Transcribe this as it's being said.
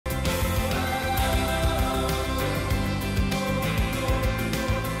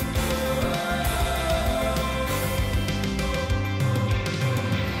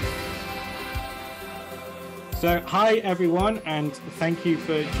So, hi everyone, and thank you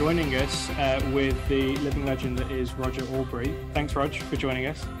for joining us with the living legend that is Roger Aubrey. Thanks, Rog, for joining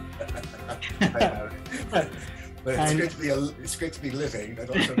us. But it's great to be living, and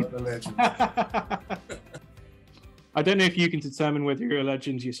also not a legend. I don't know if you can determine whether you're a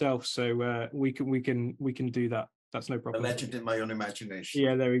legend yourself, so we can do that. That's no problem. A legend in my own imagination.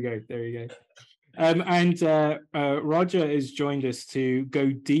 Yeah, there we go. Roger has joined us to go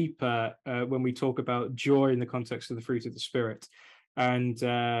deeper when we talk about joy in the context of the fruit of the Spirit. And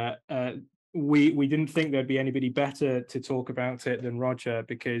we didn't think there'd be anybody better to talk about it than Roger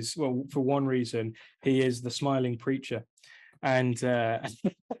because, well, for one reason, he is the smiling preacher. And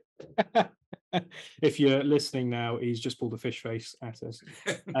if you're listening now, he's just pulled a fish face at us.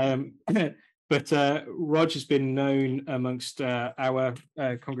 But Roger's been known amongst our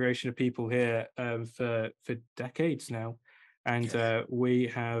congregation of people here for decades now, and we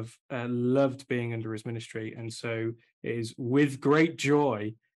have loved being under his ministry. And so it is with great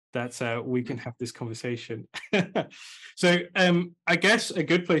joy that we can have this conversation. So I guess a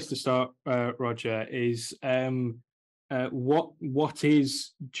good place to start, Roger, is what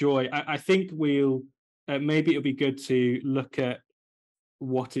is joy? I think we'll maybe it'll be good to look at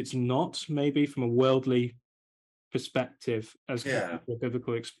what it's not, maybe from a worldly perspective as a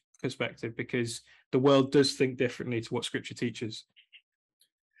biblical perspective, because the world does think differently to what Scripture teaches.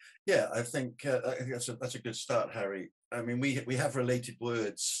 Yeah, I think that's a good start, Harry. I mean, we have related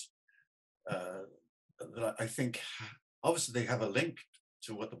words that I think obviously they have a link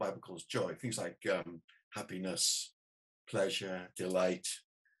to what the Bible calls joy. Things like happiness, pleasure, delight,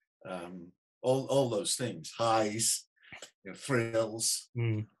 all those things, highs, thrills.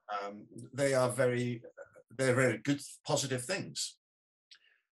 They're very good, positive things.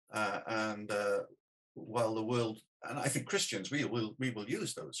 And while the world, and I think Christians, we will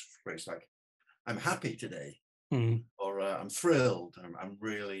use those phrases like, "I'm happy today," or "I'm thrilled," "I'm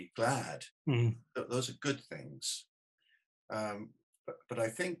really glad." Those are good things. But I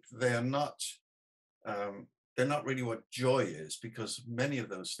think they're not really what joy is, because many of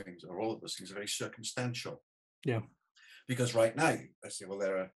those things, or all of those things, are very circumstantial. Yeah. Because right now, I say,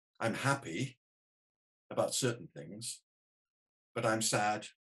 well, I'm happy about certain things, but I'm sad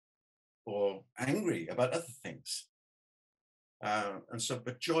or angry about other things.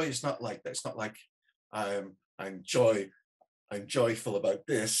 But joy is not like that. It's not like I'm joyful about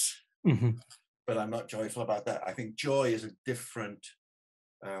this, but I'm not joyful about that. I think joy is a different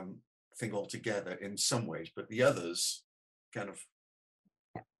thing altogether in some ways, but the others kind of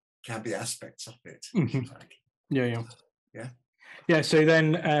can be aspects of it. If you like. Yeah. So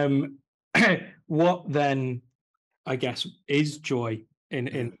then, what then, I guess, is joy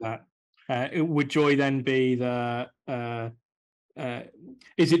in that? Would joy then be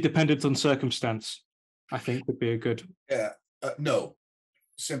is it dependent on circumstance? I think would be a good. No,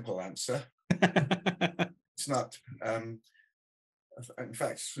 simple answer. It's not. In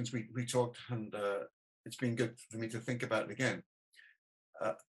fact, since we talked, and it's been good for me to think about it again.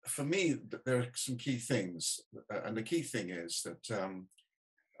 For me, there are some key things, and the key thing is that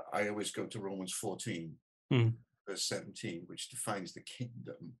I always go to Romans 14, verse 17, which defines the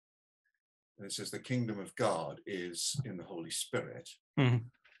kingdom. And it says the kingdom of God is in the Holy Spirit,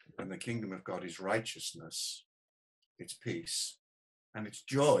 and the kingdom of God is righteousness, it's peace, and it's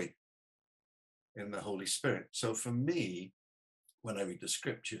joy in the Holy Spirit. So for me, when I read the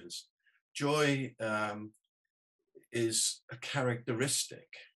Scriptures, joy is a characteristic,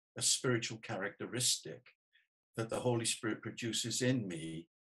 a spiritual characteristic that the Holy Spirit produces in me,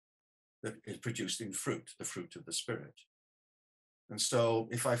 that is produced in fruit, the fruit of the Spirit. And so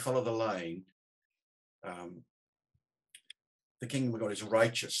if I follow the line, the kingdom of God is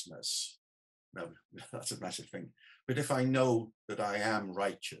righteousness. No, that's a massive thing. But if I know that I am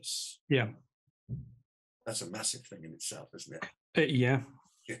righteous, that's a massive thing in itself, isn't it? Yeah.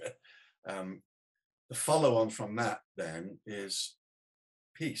 The follow on from that then is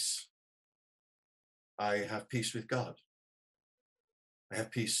peace. I have peace with God. I have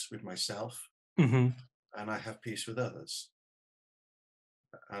peace with myself, and I have peace with others.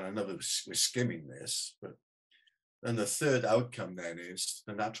 And I know that we're skimming this, but then the third outcome then is,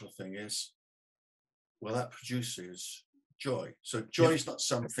 the natural thing is, well, that produces joy. So joy is not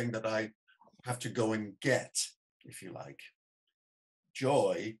something that I have to go and get, if you like.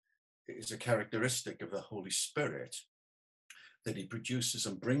 Joy is a characteristic of the Holy Spirit that he produces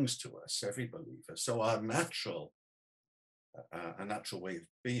and brings to us, every believer. So our natural way of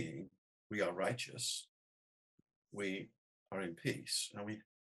being, we are righteous, we are in peace, and we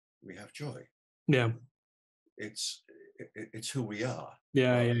have joy. Yeah. It's who we are.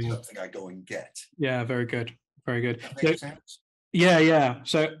 Yeah. Something I go and get. Yeah, very good. very good. That So, makes sense. yeah.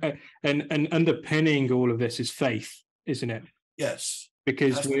 So, and underpinning all of this is faith, isn't it? Yes,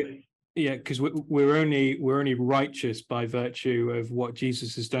 Because has to be. we're only righteous by virtue of what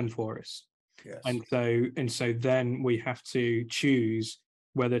Jesus has done for us. Yes, And so then we have to choose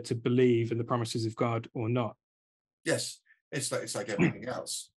whether to believe in the promises of God or not. yes. It's like everything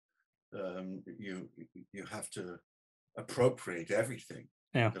else. You have to appropriate everything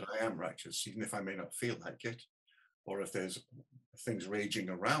Yeah. that I am righteous, even if I may not feel like it, or if there's things raging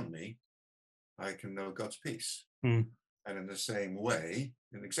around me, I can know God's peace. Mm. And in the same way,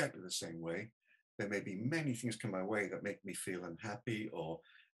 in exactly the same way, there may be many things come my way that make me feel unhappy or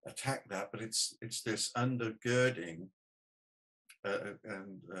attack that, but it's this undergirding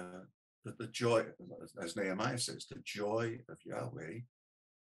and the joy, as Nehemiah says, the joy of Yahweh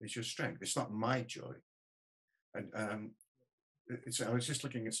is your strength. It's not my joy. And I was just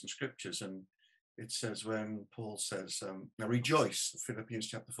looking at some scriptures, and it says when Paul says, now rejoice, Philippians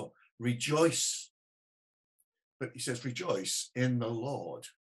chapter 4, rejoice. But he says, rejoice in the Lord.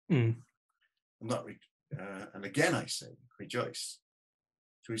 Mm. I'm not, and again I say, rejoice.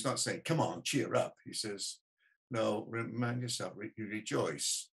 So he's not saying, come on, cheer up. He says, no, remind yourself, you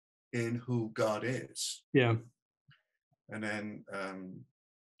rejoice in who God is. Yeah. And then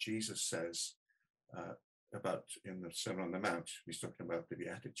Jesus says about in the Sermon on the Mount, he's talking about the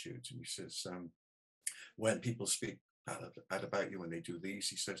Beatitudes, and he says, when people speak bad about you, when they do these,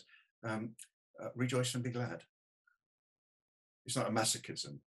 he says, rejoice and be glad. It's not a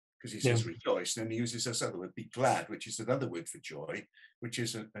masochism, because he says rejoice, and then he uses this other word, be glad, which is another word for joy, which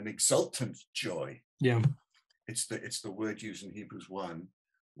is an exultant joy. Yeah. It's the word used in Hebrews 1,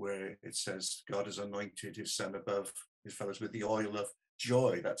 where it says God has anointed his son above his fellows with the oil of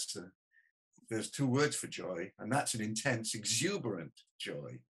joy. There's two words for joy, and that's an intense, exuberant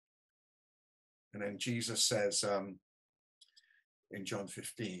joy. And then Jesus says in John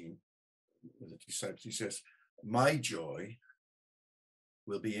 15, the disciples, he says, my joy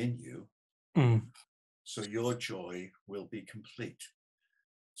will be in you, so your joy will be complete.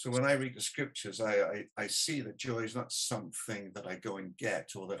 So when I read the scriptures, I see that joy is not something that I go and get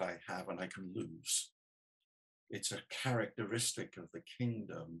or that I have and I can lose. It's a characteristic of the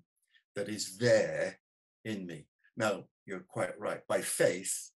kingdom that is there in me. Now, you're quite right. By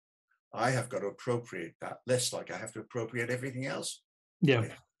faith, I have got to appropriate that, less like I have to appropriate everything else. Yeah.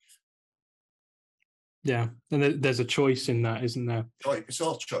 Yeah. And there's a choice in that, isn't there? It's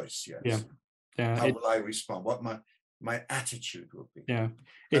all choice, yes. Yeah. Yeah. How will I respond? What my attitude will be. Yeah.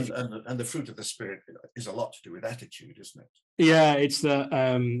 And the fruit of the Spirit is a lot to do with attitude, isn't it? Yeah, it's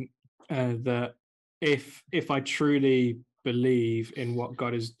that if I truly believe in what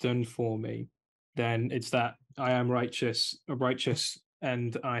God has done for me, then it's that I am righteous,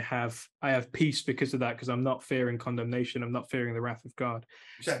 and I have peace because of that, because I'm not fearing condemnation, I'm not fearing the wrath of God.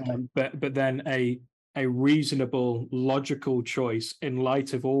 Exactly. But then a reasonable, logical choice in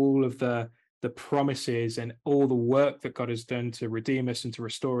light of all of the promises and all the work that God has done to redeem us and to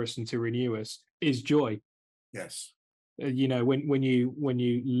restore us and to renew us is joy. Yes. When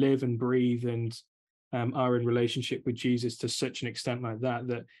you live and breathe and are in relationship with Jesus to such an extent like that,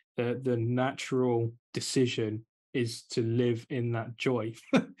 that the natural decision is to live in that joy.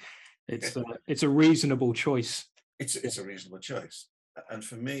 It's a reasonable choice. It's a reasonable choice. And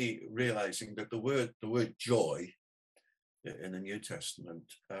for me, realizing that the word joy in the New Testament,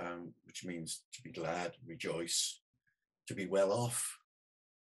 which means to be glad, rejoice, to be well off,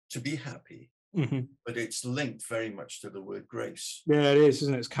 to be happy, but it's linked very much to the word grace. Yeah, it is,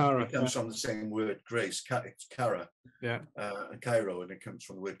 isn't it? It's kara. It comes from the same word, grace. It's kara, and kairo, and it comes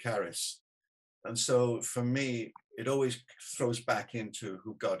from the word charis. And so for me, it always throws back into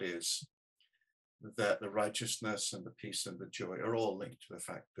who God is, that the righteousness and the peace and the joy are all linked to the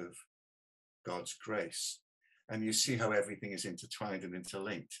fact of God's grace. And you see how everything is intertwined and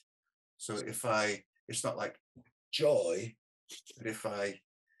interlinked. So it's not like joy, but if I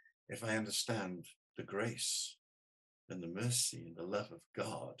understand the grace and the mercy and the love of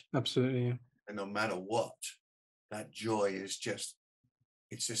God, Absolutely, yeah. and no matter what, that joy is just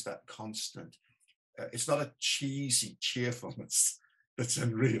that constant. It's not a cheesy cheerfulness that's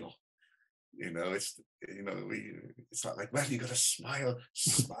unreal. It's not like, well, you got to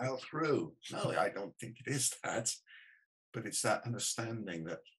smile through. No, I don't think it is that. But it's that understanding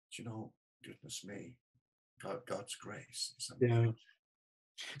that, goodness me, God's grace is amazing. Yeah.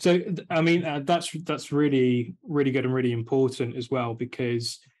 So, I mean, that's really, really good and really important as well,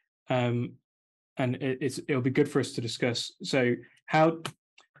 because, and it'll be good for us to discuss. So, how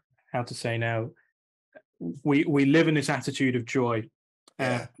to say now, we live in this attitude of joy,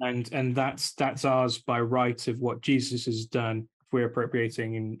 and that's ours by right of what Jesus has done. If we're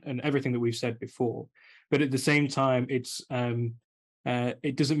appropriating and everything that we've said before, but at the same time, it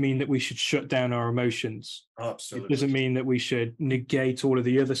doesn't mean that we should shut down our emotions. It Absolutely. doesn't mean that we should negate all of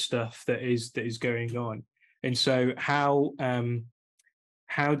the other stuff that is going on. And so, how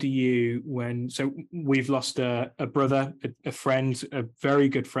do you, when, so we've lost a brother, a friend, a very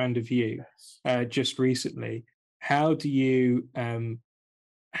good friend of you, Yes. just recently. How do you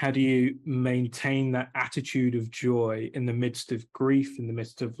maintain that attitude of joy in the midst of grief, in the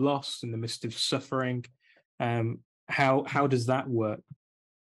midst of loss, in the midst of suffering? How does that work?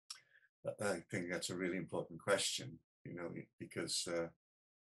 I think that's a really important question, because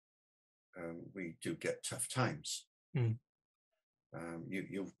we do get tough times. Mm.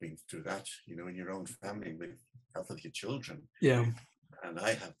 You've been through that, in your own family with health of your children. Yeah. And I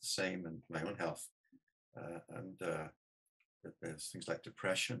have the same in my own health. And there's things like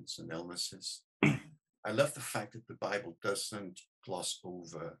depressions and illnesses. I love the fact that the Bible doesn't gloss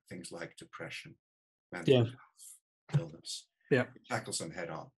over things like depression, mental Yeah. health, illness. Yeah. It tackles them head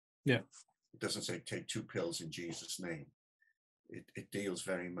on. Yeah. It doesn't say take 2 pills in Jesus' name. It deals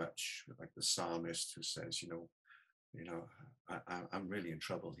very much with, like the psalmist who says, I'm really in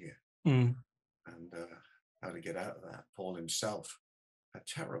trouble here. Mm. And how to get out of that. Paul himself had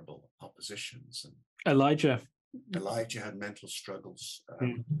terrible oppositions, and Elijah had mental struggles.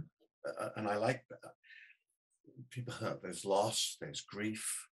 Mm. And I like that. People have, there's loss, there's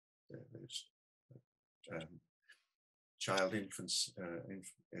grief, there's child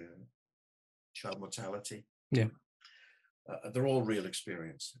mortality. Yeah. They're all real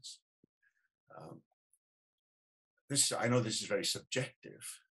experiences. I know this is very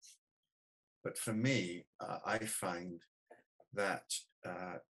subjective, but for me, I find that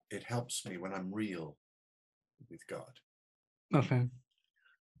it helps me when I'm real with God. Okay.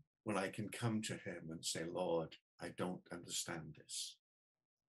 When I can come to him and say, Lord, I don't understand this.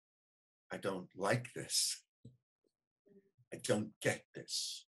 I don't like this. I don't get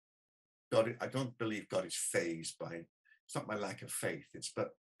this. God, I don't believe God is fazed by, it's not my lack of faith, it's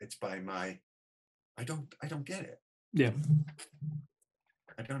by my, I don't get it. Yeah.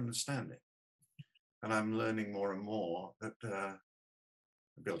 I don't understand it. And I'm learning more and more that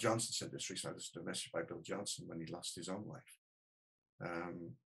Bill Johnson said this recently. I listened to a message by Bill Johnson when he lost his own wife.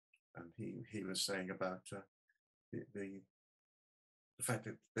 And he was saying about the fact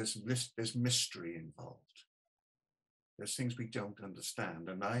that there's mystery involved. There's things we don't understand.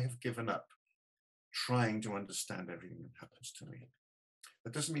 And I have given up trying to understand everything that happens to me.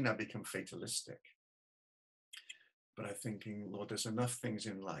 That doesn't mean I become fatalistic. But I'm thinking, Lord, there's enough things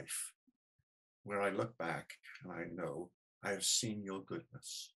in life where I look back and I know I have seen your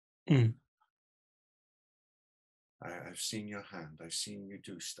goodness. Mm. I've seen your hand. I've seen you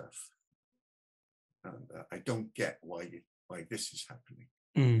do stuff. And I don't get why this is happening.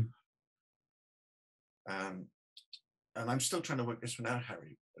 Mm. And I'm still trying to work this one out,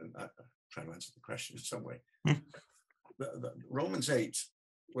 Harry, and trying to answer the question in some way. Mm. The Romans 8,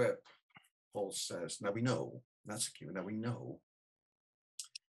 where Paul says, now we know, that's the key, now we know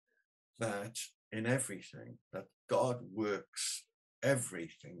that in everything, that God works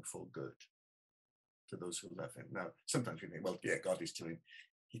everything for good to those who love him. Now, sometimes we think, well, yeah, God is doing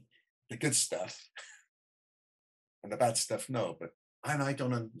the good stuff and the bad stuff, no, and I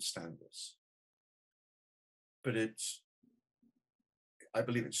don't understand this. But I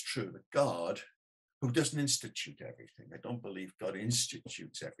believe it's true that God, who doesn't institute everything, I don't believe God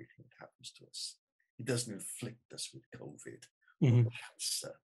institutes everything that happens to us. He doesn't inflict us with COVID or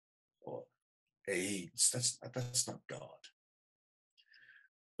cancer or AIDS. That's not God.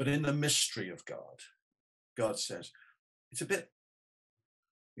 But in the mystery of God, God says, it's a bit,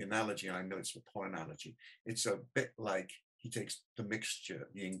 the analogy, and I know it's a poor analogy, it's a bit like he takes the mixture,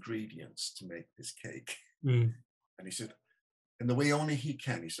 the ingredients to make this cake. Mm. And he said, in the way only he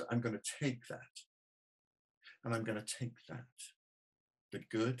can, he said, I'm going to take that. And I'm going to take that. The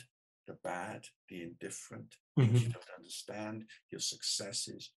good, the bad, the indifferent, things you don't understand, your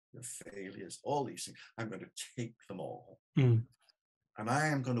successes, your failures, all these things. I'm going to take them all. Mm. And I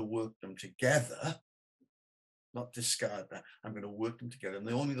am going to work them together, not discard that. I'm going to work them together. And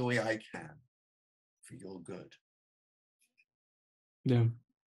only the way I can for your good. Yeah.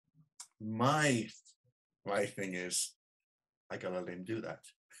 My thing is, I got to let him do that.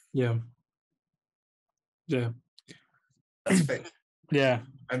 Yeah. Yeah. That's faith. Yeah.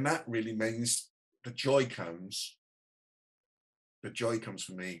 And that really means the joy comes. The joy comes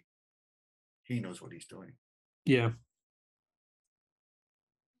from me. He knows what he's doing. Yeah.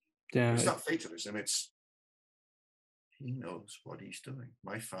 Yeah. It's not fatalism. he knows what he's doing.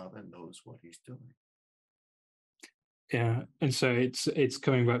 My Father knows what he's doing. Yeah, and so it's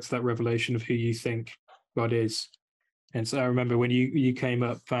coming back to that revelation of who you think God is. And so I remember when you came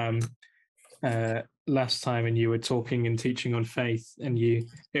up last time and you were talking and teaching on faith, and it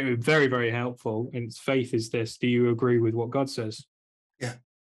was very, very helpful. And faith is this: do you agree with what God says? Yeah.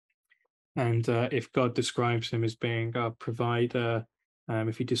 And if God describes him as being a provider,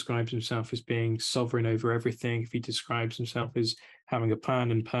 if he describes himself as being sovereign over everything, if he describes himself as having a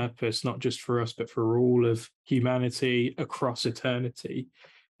plan and purpose, not just for us, but for all of humanity across eternity,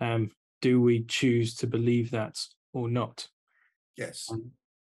 do we choose to believe that or not? Yes.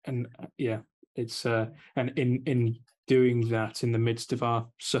 Yeah, it's and in doing that in the midst of our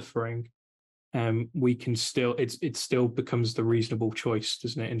suffering, we can still it still becomes the reasonable choice,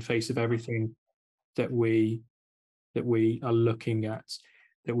 doesn't it, in face of everything that we are looking at,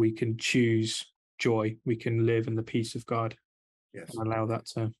 that we can choose joy, we can live in the peace of God Yes. and allow that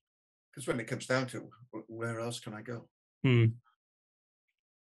to. Because when it comes down to where else can I go?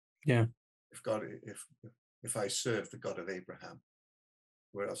 Yeah. If I serve the God of Abraham,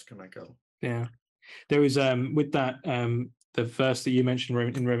 where else can I go? Yeah. There was with that the verse that you mentioned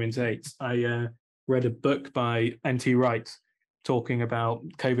in Romans 8, I read a book by N.T. Wright talking about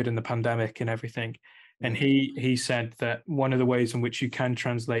COVID and the pandemic and everything. And he said that one of the ways in which you can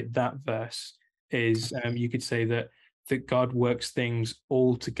translate that verse is you could say that God works things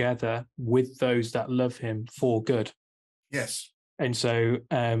all together with those that love him for good. Yes. And so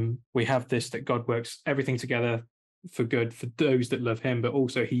we have this, that God works everything together for good for those that love him, but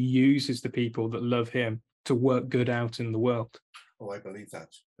also he uses the people that love him to work good out in the world. Oh, I believe that.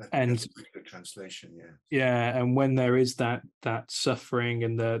 And that's a good translation. Yeah. Yeah, and when there is that suffering,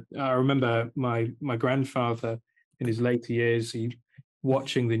 and I remember my grandfather in his later years, he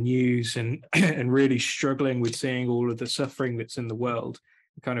watching the news and and really struggling with seeing all of the suffering that's in the world,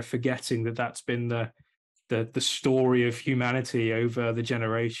 kind of forgetting that that's been the story of humanity over the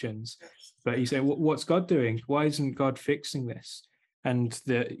generations. Yes. But he said, "What's God doing? Why isn't God fixing this?" And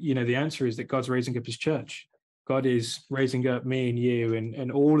the answer is that God's raising up his church. God is raising up me and you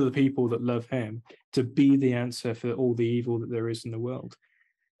and all of the people that love him to be the answer for all the evil that there is in the world.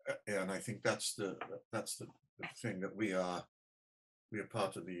 Yeah, and I think that's the thing, that we are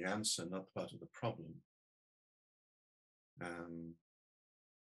part of the answer, not part of the problem. And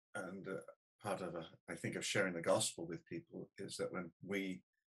part of I think of sharing the gospel with people is that when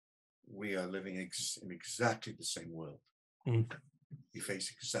we are living in exactly the same world, we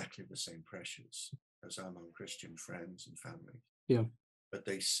face exactly the same pressures as our non-Christian friends and family. Yeah. But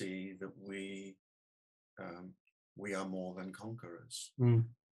they see that we are more than conquerors,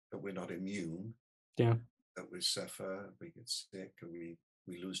 that we're not immune, Yeah. that we suffer, we get sick, and we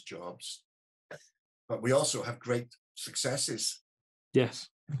lose jobs. But we also have great successes. Yes.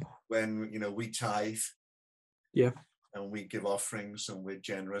 When, we tithe. Yeah. And we give offerings and we're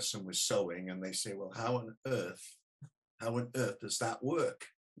generous and we're sowing, and they say, well, how on earth does that work?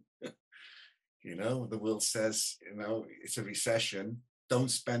 The world says, it's a recession,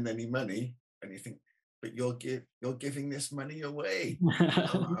 don't spend any money. And you think, but you're giving this money away.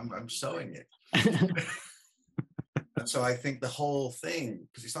 I'm sowing it. And so I think the whole thing,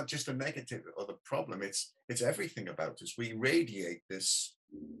 because it's not just a negative or the problem, it's everything about us. We radiate this.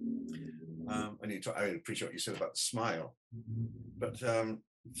 And I appreciate what you said about the smile, but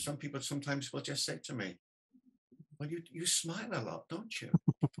some people sometimes will just say to me, well, you smile a lot, don't you?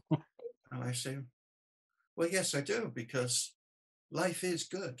 And I say, well, yes, I do, because life is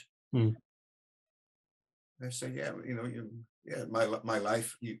good. They say, yeah, my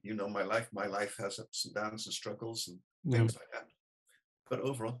life, my life has ups and downs and struggles and things like that. But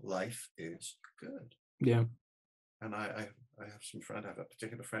overall, life is good. Yeah. And I have a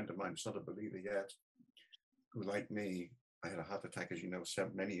particular friend of mine who's not a believer yet, who, like me, I had a heart attack, as you know,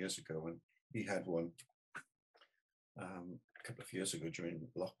 many years ago, and he had one a couple of years ago during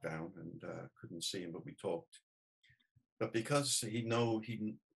lockdown, and couldn't see him, but we talked. But because he knows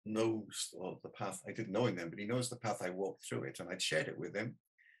the path, I didn't know him then, but he knows the path I walked through it, and I'd shared it with him,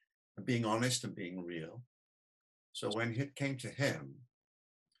 and being honest and being real. So when it came to him,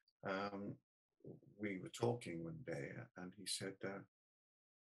 we were talking one day, and he said,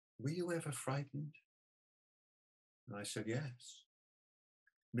 were you ever frightened? And I said, yes.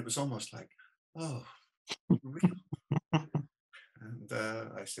 And it was almost like, oh, really? And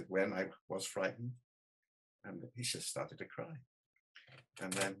I said, when I was frightened, and he just started to cry.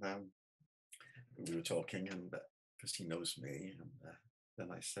 And then we were talking, and because he knows me, and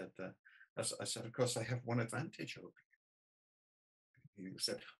then I said, of course, I have one advantage over you. He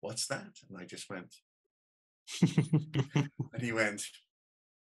said, what's that? And I just went, And he went,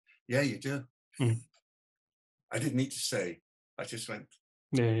 yeah, you do. Mm. I didn't need to say. I just went,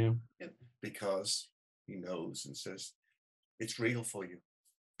 Yeah. yeah, because he knows and says, it's real for you.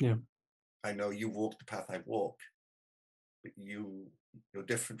 Yeah. I know you walk the path I walk, but you're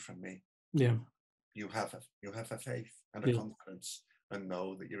different from me. Yeah. You have a faith and a Yeah. confidence, and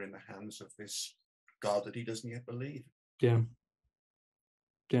know that you're in the hands of this God that he doesn't yet believe. Yeah.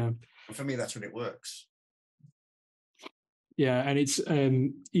 Yeah. And for me, that's when it works. Yeah. And it's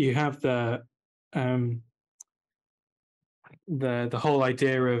you have um the whole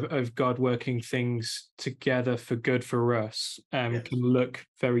idea of God working things together for good for us Yes. can look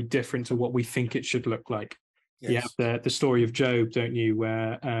very different to what we think it should look like. You Yes. have the story of Job, don't you,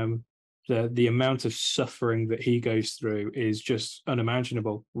 where the amount of suffering that he goes through is just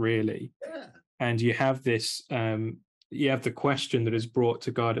unimaginable, really. Yeah. And you have the question that is brought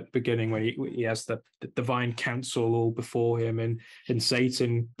to God at the beginning when he has the divine counsel all before him, and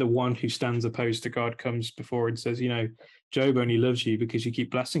Satan, the one who stands opposed to God, comes before and says, Job only loves you because you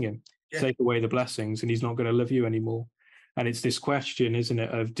keep blessing him. Yeah. Take away the blessings and he's not going to love you anymore. And it's this question, isn't it,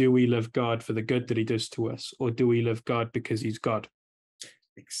 of do we love God for the good that he does to us, or do we love God because he's God?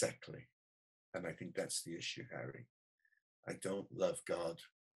 Exactly. And I think that's the issue, Harry. I don't love God.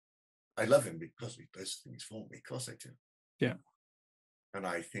 I love him because he does things for me. Of course I do. Yeah. And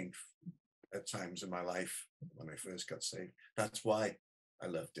I think at times in my life, when I first got saved, that's why I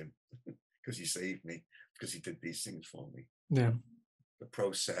loved him, because he saved me, because he did these things for me. Yeah. The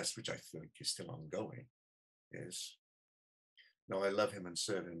process, which I think is still ongoing, is no, I love him and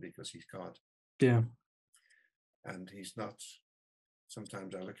serve him because he's God. Yeah. And he's not.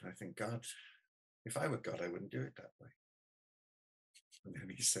 Sometimes I look and I think, God, if I were God, I wouldn't do it that way. And then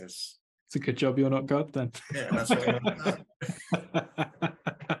he says, It's a good job you're not God then. yeah, and that's why I'm not God.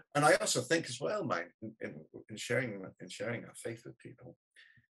 And I also think as well, mate, in sharing our faith with people,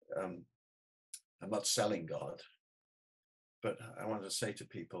 I'm not selling God, but I want to say to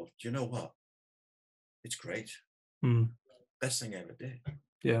people, do you know what? It's great. Best thing I ever did.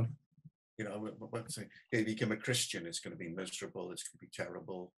 Yeah. If you become a Christian, it's going to be miserable. It's going to be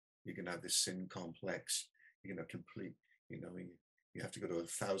terrible. You're going to have this sin complex. You're going to you have to go to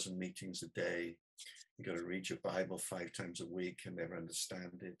 1,000 meetings a day. You got to read your Bible 5 times a week and never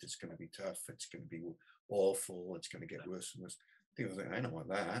understand it. It's going to be tough. It's going to be awful. It's going to get worse and worse. People think, I don't want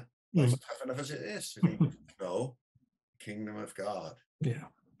that. That's tough enough as it is. You think, no, kingdom of God. Yeah.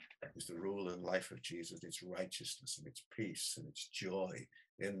 Is the rule and life of Jesus. It's righteousness and it's peace and it's joy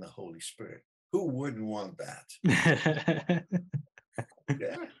in the Holy Spirit. Who wouldn't want that?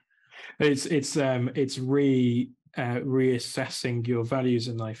 Yeah. It's reassessing your values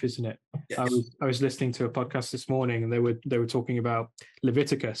in life, isn't it? Yes. I was listening to a podcast this morning, and they were talking about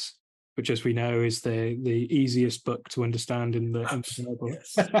Leviticus, which, as we know, is the easiest book to understand in the Bible.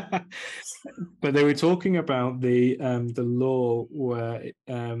 Yes. But they were talking about the law where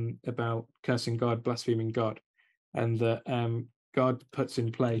about cursing God, blaspheming God, and that God puts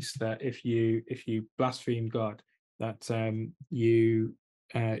in place that if you blaspheme God, that you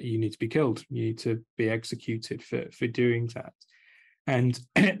need to be killed. You need to be executed for doing that. And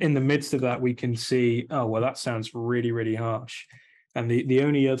in the midst of that, we can see, oh well, that sounds really, really harsh. And the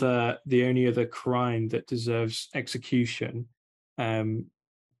only other crime that deserves execution, in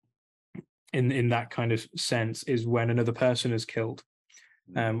that kind of sense, is when another person is killed,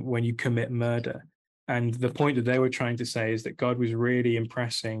 when you commit murder. And the point that they were trying to say is that God was really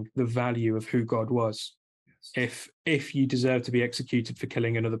impressing the value of who God was. If you deserve to be executed for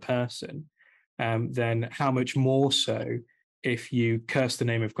killing another person, then how much more so if you curse the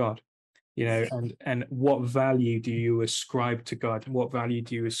name of God? And what value do you ascribe to God? What value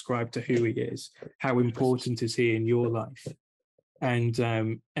do you ascribe to who He is? How important is He in your life? And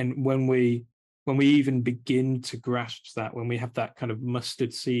when we even begin to grasp that, when we have that kind of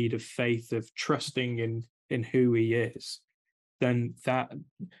mustard seed of faith, of trusting in who He is, then that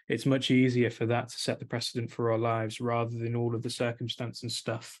it's much easier for that to set the precedent for our lives rather than all of the circumstance and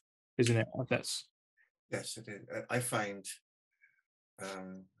stuff, isn't it? That's Yes, it is. I find,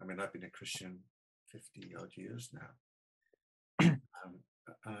 I've been a Christian 50 odd years now.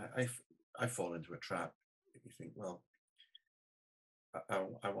 I fall into a trap. You think, well,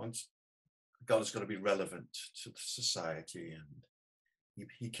 I want God has got to be relevant to the society, and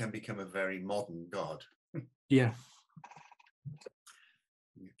he can become a very modern God. yeah.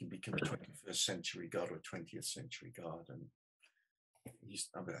 You can become a 21st century God or a 20th century God, and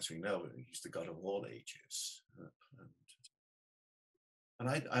as we know, he's the God of all ages.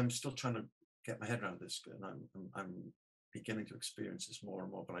 And I'm still trying to get my head around this, and I'm beginning to experience this more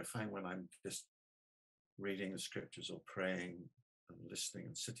and more. But I find when I'm just reading the scriptures or praying and listening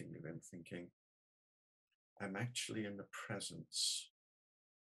and sitting with him, thinking, I'm actually in the presence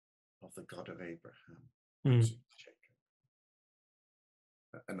of the God of Abraham, Isaac, Jacob.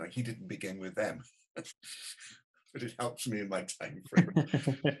 And he didn't begin with them, but it helps me in my time frame.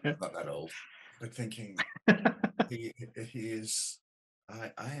 I'm not that old, but thinking he is,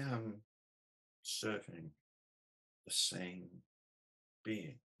 I am serving the same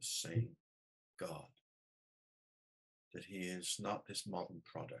being, the same God, that he is not this modern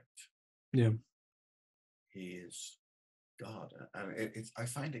product. Yeah. He is God. And I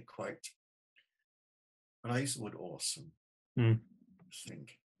find it quite, when I use the word awesome,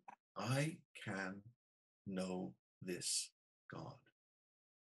 think, I can know this God.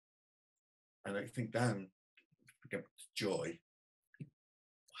 And I think then, joy, wow,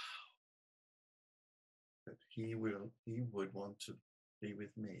 that he would want to be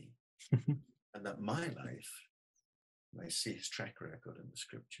with me. And that my life, and I see his track record in the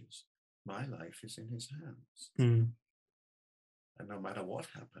scriptures, my life is in his hands. And no matter what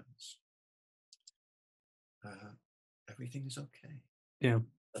happens, everything is okay. Yeah.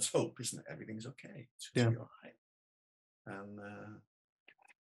 That's hope, isn't it? Everything's okay. It's going to be all right.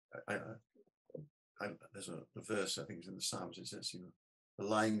 And there's a verse, I think it's in the Psalms, it says, the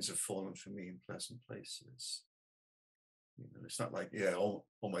lines have fallen for me in pleasant places. It's not like, all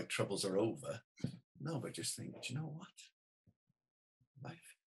my troubles are over. No, but just think, do you know what?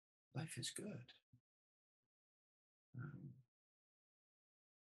 Life is good.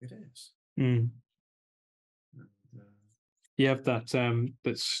 It is. You have that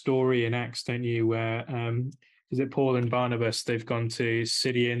story in Acts, don't you, where is it Paul and Barnabas? They've gone to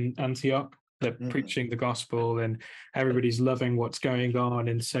city in Antioch. They're preaching the gospel, and everybody's loving what's going on,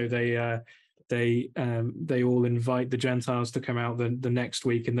 and so they all invite the Gentiles to come out the next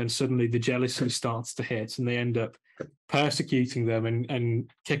week, and then suddenly the jealousy starts to hit, and they end up persecuting them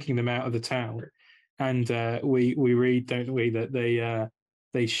and kicking them out of the town. And we read, don't we, that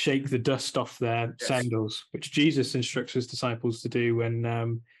they shake the dust off their sandals, which Jesus instructs his disciples to do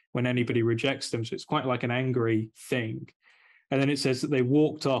when anybody rejects them. So it's quite like an angry thing. And then it says that they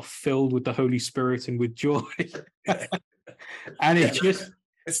walked off filled with the Holy Spirit and with joy. And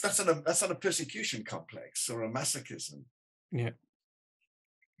that's not a persecution complex or a masochism. Yeah.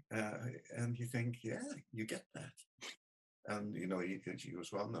 And you think, you get that. And you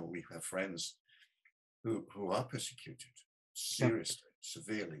as well know, we have friends who are persecuted seriously,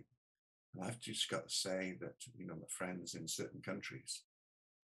 severely. And I've just got to say that, my friends in certain countries,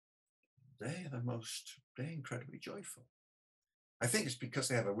 they're incredibly joyful. I think it's because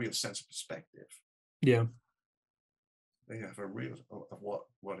they have a real sense of perspective. Yeah. They have a real of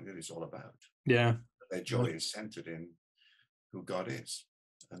what it is all about. Yeah. Their joy is centered in who God is.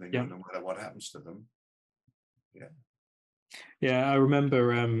 And they know no matter what happens to them. Yeah. Yeah, I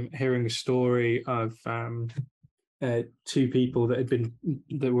remember hearing a story of two people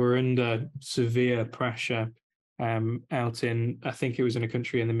that were under severe pressure out in, I think it was in a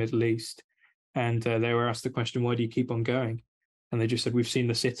country in the Middle East, and they were asked the question, why do you keep on going? And they just said, we've seen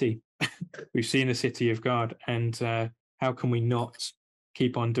the city. We've seen the city of God, and how can we not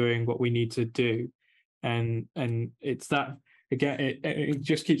keep on doing what we need to do? And it's that, again, it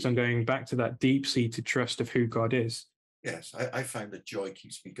just keeps on going back to that deep-seated trust of who God is. Yes, I find that joy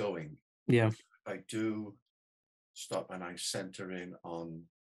keeps me going. Yeah. I do stop and I center in on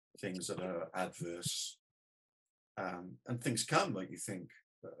things that are adverse. And things come, like you think,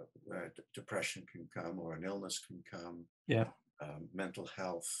 where depression can come or an illness can come. Yeah. Mental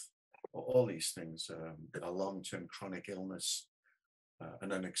health, all these things, a long-term chronic illness,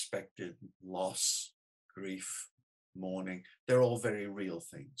 an unexpected loss, grief, mourning, they're all very real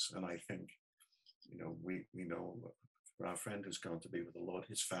things. And I think, we know for our friend who's gone to be with the Lord,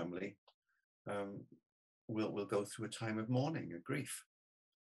 his family, will go through a time of mourning and grief.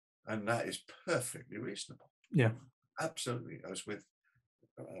 And that is perfectly reasonable. Yeah. Absolutely. I was with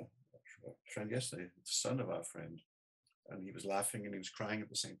a friend yesterday, the son of our friend, and he was laughing and he was crying at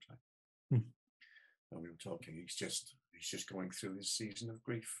the same time. And we were talking, he's just going through his season of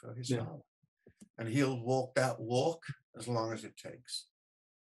grief for his father. And he'll walk that walk as long as it takes.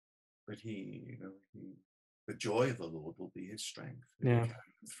 But the joy of the Lord will be his strength. It will carry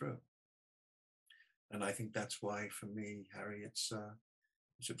him through. And I think that's why, for me, Harry, it's a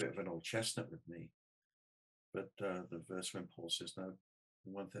bit of an old chestnut with me. But the verse when Paul says, now,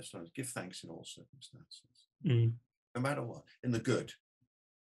 in 1 Thessalonians, give thanks in all circumstances. No matter what, in the good.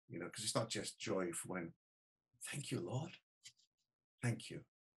 Because it's not just joy for when, thank you, Lord. Thank you.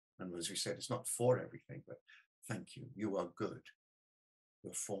 And as we said, it's not for everything, but thank you. You are good.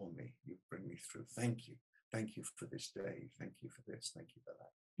 You're for me. You bring me through. Thank you. Thank you for this day. Thank you for this. Thank you for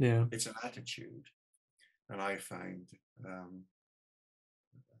that. Yeah. It's an attitude. And I find,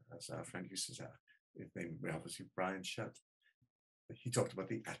 as our friend used to say, his name obviously Brian Shutt, he talked about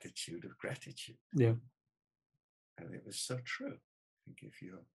the attitude of gratitude. Yeah. And it was so true. I think if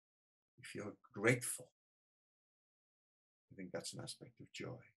you're grateful, I think that's an aspect of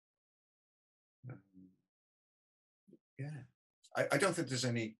joy. Yeah. I don't think there's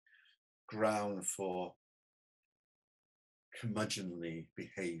any ground for curmudgeonly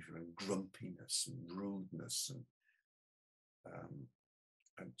behavior and grumpiness and rudeness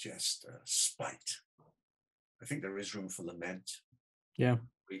and just spite. I think there is room for lament, Yeah.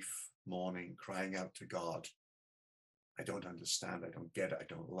 grief, mourning, crying out to God. I don't understand. I don't get it. I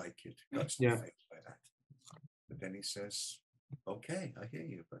don't like it. God's not faced by that. But then he says, okay, I hear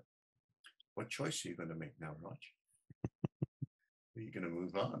you, but what choice are you going to make now, Rog? Are you going to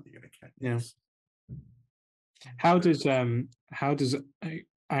move on? Are you going to catch this? How does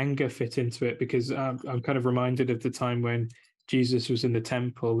anger fit into it? Because I'm kind of reminded of the time when Jesus was in the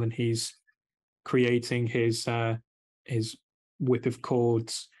temple and he's creating his whip of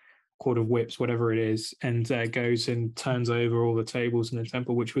cords, cord of whips, whatever it is, and goes and turns over all the tables in the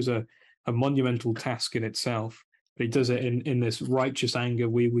temple, which was a monumental task in itself. But he does it in this righteous anger,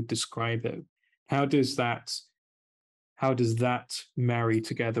 we would describe it. How does that marry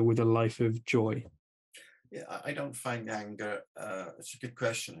together with a life of joy? Yeah, I don't find anger, it's a good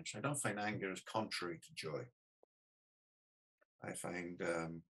question, actually. I don't find anger as contrary to joy. I find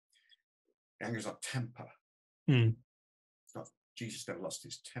anger is not temper. It's not, Jesus never lost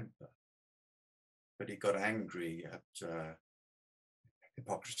his temper, but he got angry at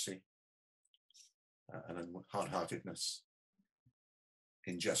hypocrisy and hard-heartedness,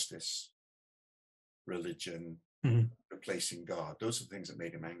 injustice, religion, replacing God. Those are the things that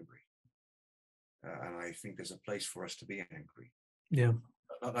made him angry. And I think there's a place for us to be angry. Yeah.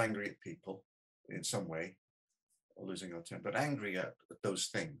 Not angry at people in some way, or losing our temper, but angry at those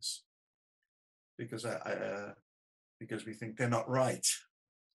things. Because because we think they're not right.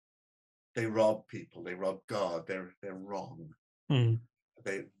 They rob people, they rob God, they're wrong.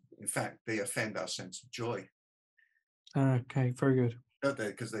 In fact, they offend our sense of joy. Okay, very good. Don't they?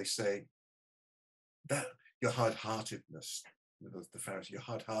 Because they say that your hard-heartedness, the Pharisees, your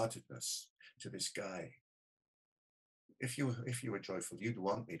hard-heartedness to this guy. If you were joyful, you'd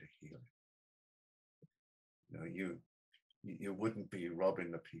want me to heal him. You wouldn't be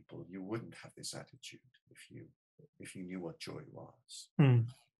robbing the people. You wouldn't have this attitude if you knew what joy was. And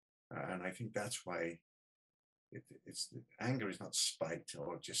I think that's why it's anger is not spite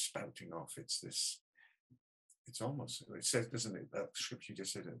or just spouting off. It's almost, it says, doesn't it, that scripture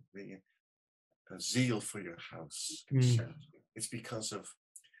just said the zeal for your house. It's because of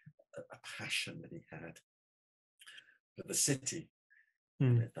a passion that he had for the city.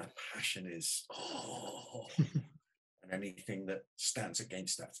 That passion is, and anything that stands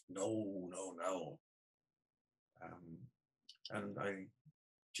against that, no. And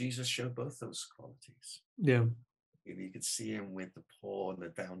Jesus showed both those qualities. Yeah. You could see him with the poor and the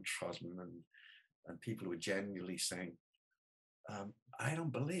downtrodden and people who were genuinely saying, I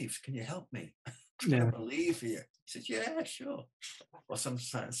don't believe. Can you help me? I don't believe here. He says, yeah, sure. Or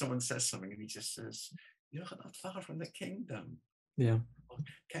someone says something and he just says, you're not far from the kingdom. Yeah.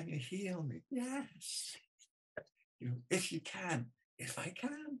 Can you heal me? Yes. If you can. If I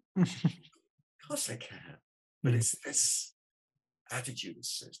can. Of course I can. But it's this attitude that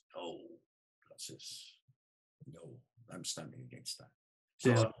says, no. God says, no, I'm standing against that.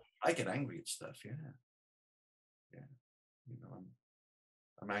 So I get angry at stuff, yeah.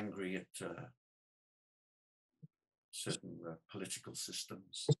 I'm angry at certain political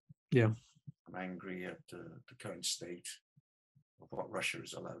systems. Yeah. I'm angry at the current state of what Russia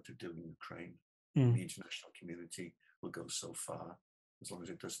is allowed to do in Ukraine. The international community will go so far as long as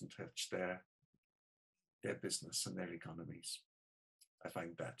it doesn't touch their business and their economies. I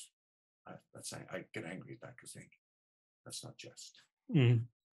find that I get angry at that because I think that's not just.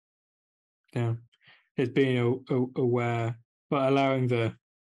 Yeah, it's being aware, but allowing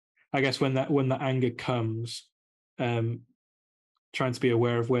I guess when the anger comes, trying to be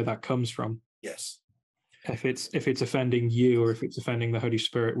aware of where that comes from. Yes. If it's offending you or if it's offending the Holy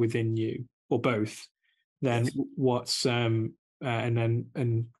Spirit within you, or both, then what's and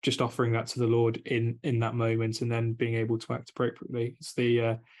just offering that to the Lord in that moment, and then being able to act appropriately. It's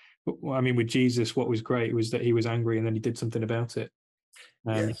with Jesus, what was great was that he was angry and then he did something about it.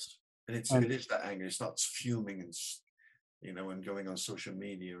 Yes, and it is that anger. It's not fuming and and going on social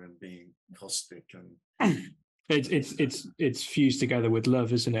media and being caustic and It's fused together with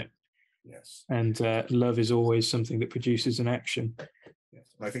love, isn't it? Yes. And love is always something that produces an action.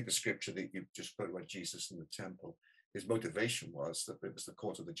 Yes. And I think the scripture that you just quoted about Jesus in the temple, his motivation was that it was the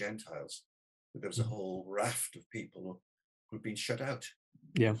court of the Gentiles, that there was a whole raft of people who'd been shut out.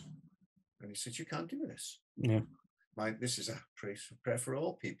 Yeah. And he said, you can't do this. Yeah. This is a prayer for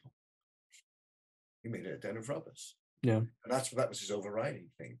all people. He made it a den of robbers. Yeah. And that was his overriding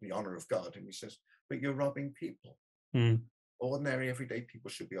thing, the honor of God. And he says, but you're robbing people. Mm. Ordinary, everyday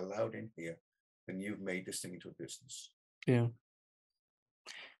people should be allowed in here. And you've made this thing into a business. Yeah.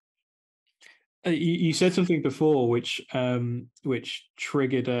 You said something before which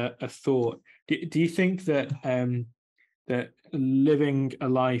triggered a thought. Do you think that that living a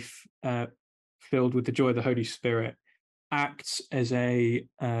life filled with the joy of the Holy Spirit acts as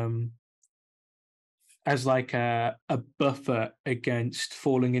as like a buffer against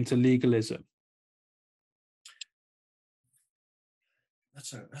falling into legalism?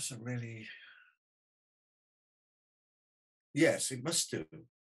 That's a really, yes, it must do.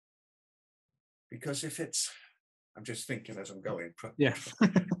 Because if it's, I'm just thinking as I'm going, Yeah.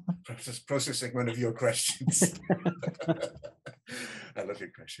 processing one of your questions. I love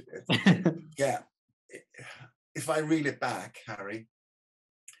your question. Yeah. If I reel it back, Harry,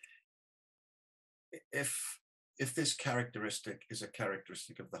 if this characteristic is a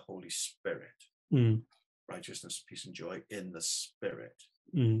characteristic of the Holy Spirit, righteousness, peace, and joy in the Spirit,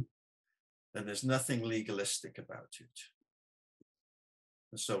 then there's nothing legalistic about it.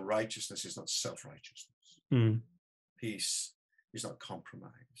 And so righteousness is not self-righteousness. Peace is not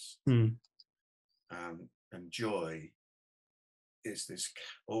compromise. And joy is this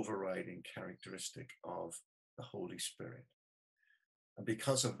overriding characteristic of the Holy Spirit. And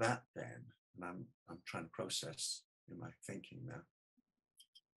because of that, then, and I'm trying to process in my thinking now,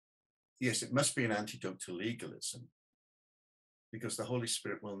 yes, it must be an antidote to legalism, because the Holy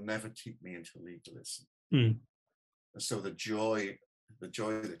Spirit will never keep me into legalism. And so the joy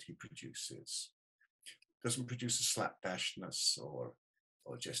that he produces doesn't produce a slapdashness or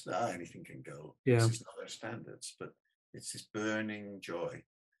just anything can go. Yeah. This is not their standards, but it's this burning joy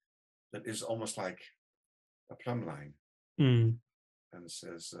that is almost like a plumb line. And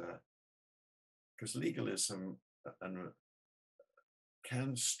says, because legalism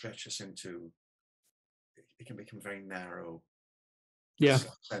can stretch us into, it can become very narrow,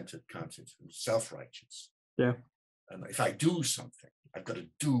 self-centered, can't it? And self-righteous. Yeah. And if I do something, I've got to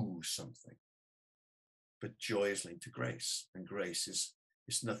do something. But joy is linked to grace, and grace is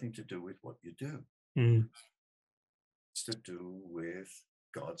nothing to do with what you do. It's to do with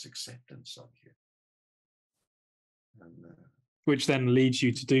God's acceptance of you. And which then leads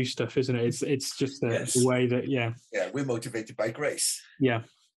you to do stuff, isn't it? It's just the way that, yeah, we're motivated by grace. Yeah.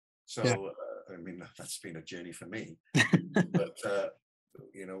 So, I mean, that's been a journey for me. But,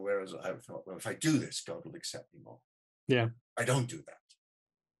 whereas I thought, well, if I do this, God will accept me more. Yeah. I don't do that.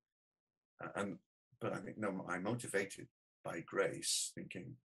 But I think, no, I'm motivated by grace,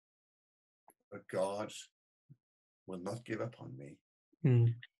 thinking, God will not give up on me.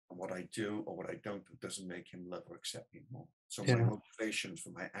 And what I do or what I don't do doesn't make him love or accept me more. So my motivation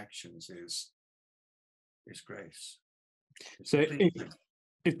for my actions is grace. So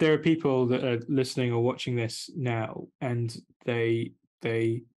if there are people that are listening or watching this now, and they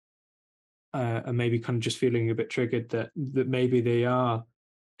are maybe kind of just feeling a bit triggered that maybe they are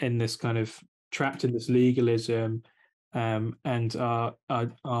in this kind of trapped in this legalism, and are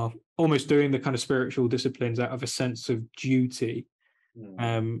almost doing the kind of spiritual disciplines out of a sense of duty,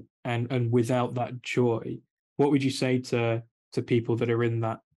 and without that joy, what would you say to people that are in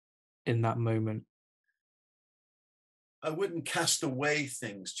that moment? I wouldn't cast away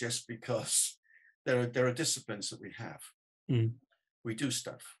things just because there are disciplines that we have. We do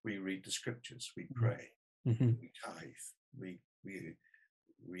stuff. We read the scriptures. We pray. We tithe. We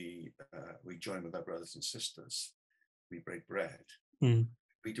join with our brothers and sisters. We break bread.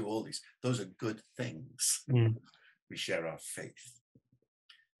 We do all these. Those are good things. We share our faith.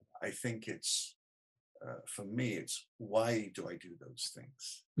 I think it's, for me, it's why do I do those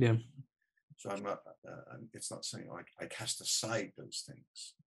things? Yeah. So I'm not, it's not saying I cast aside those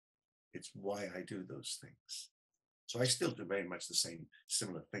things. It's why I do those things. So I still do very much the same,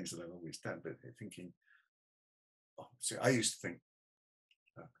 similar things that I've always done, but thinking, I used to think,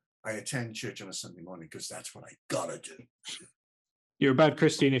 I attend church on a Sunday morning because that's what I gotta do. You're a bad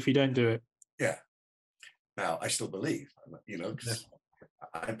Christian if you don't do it. Yeah. Now, I still believe, because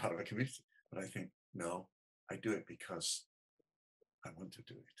I'm part of a community, but I think, no, I do it because I want to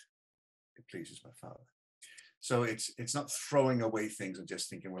do it. It pleases my Father. So it's not throwing away things and just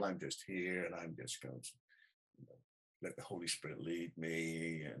thinking, well, I'm just here and I'm just going to. let the Holy Spirit lead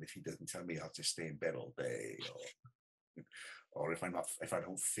me, and if he doesn't tell me, I'll just stay in bed all day, or if I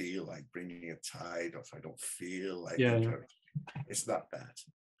don't feel like bringing a tithe, or if I don't feel like encouraging, it's not that.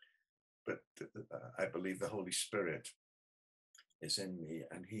 But I believe the Holy Spirit is in me,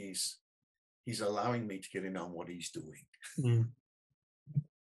 and he's allowing me to get in on what he's doing.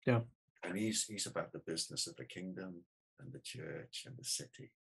 Yeah. And he's about the business of the kingdom and the church and the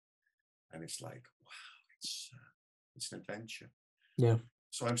city. And it's like, wow, it's an adventure. Yeah.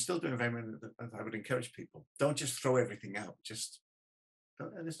 So I'm still doing very much. I would encourage people, don't just throw everything out.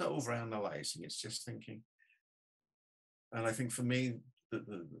 And it's not overanalyzing. It's just thinking. And I think for me,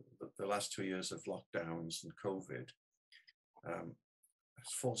 the last 2 years of lockdowns and COVID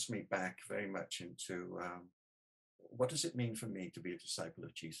has forced me back very much into what does it mean for me to be a disciple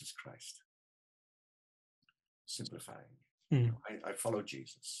of Jesus Christ? Simplifying. I follow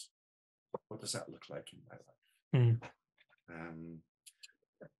Jesus. What does that look like in my life?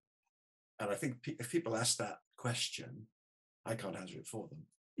 And I think if people ask that question, I can't answer it for them.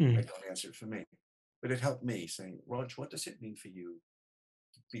 I can't answer it for me. But it helped me saying, Rog, what does it mean for you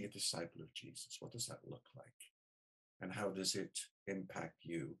to be a disciple of Jesus? What does that look like? And how does it impact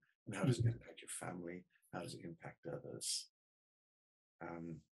you? And how does it impact your family? How does it impact others?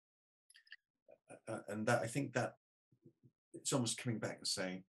 And that, I think that it's almost coming back and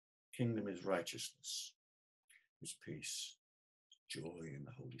saying, kingdom is righteousness, is peace, joy in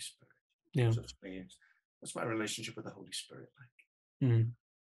the Holy Spirit. Yeah. So what's my relationship with the Holy Spirit like?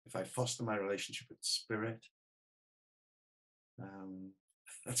 If I foster my relationship with the Spirit,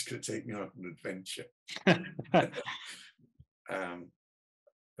 that's going to take me on an adventure.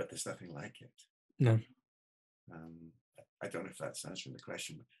 But there's nothing like it. No. I don't know if that's answering the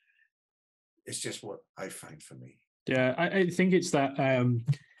question, but it's just what I find for me. Yeah, I think it's that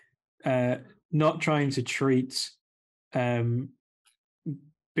not trying to treat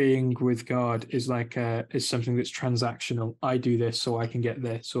being with God is like is something that's transactional. I do this so I can get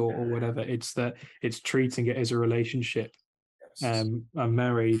this, or whatever. It's that it's treating it as a relationship. Yes. I'm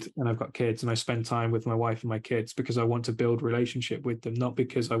married and I've got kids, and I spend time with my wife and my kids because I want to build relationship with them, not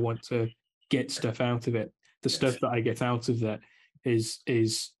because I want to get stuff out of it. The stuff that I get out of that is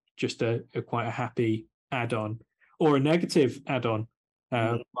just a quite a happy add-on or a negative add-on.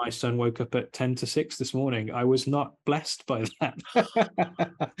 My son woke up at 10 to 6 this morning. I was not blessed by that.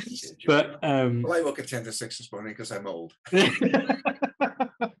 But well, I woke at 10 to 6 this morning because I'm old.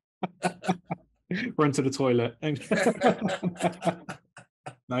 Run to the toilet.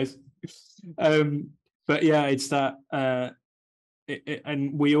 Nice. But yeah, it's that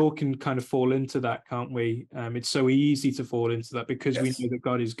and we all can kind of fall into that, can't we? It's so easy to fall into that because we know that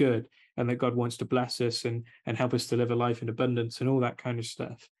God is good and that God wants to bless us and help us to live a life in abundance and all that kind of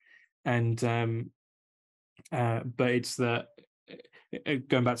stuff. And but it's that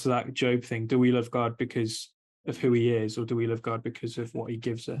going back to that Job thing, do we love God because of who he is, or do we love God because of what he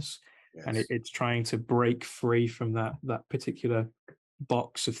gives us? And it's trying to break free from that particular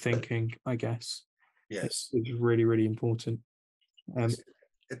box of thinking, I guess. Yes, it's really, really important. It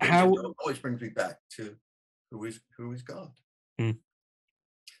always brings me back to who is God.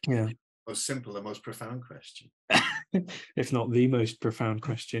 Yeah, most simple and most profound question. If not the most profound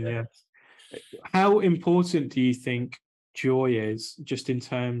question. Yeah. How important do you think joy is, just in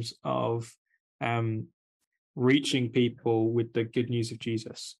terms of reaching people with the good news of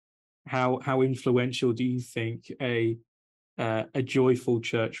Jesus? How influential do you think a joyful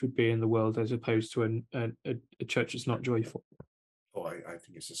church would be in the world as opposed to a church that's not joyful? Oh, I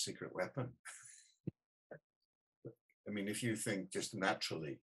think it's a secret weapon. I mean, if you think just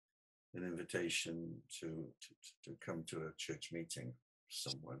naturally an invitation to come to a church meeting,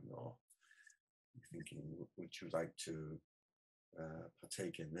 someone, or you're thinking, would you like to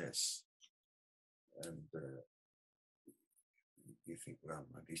partake in this? And you think, well,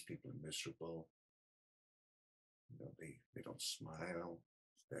 these people are miserable. You know, they don't smile.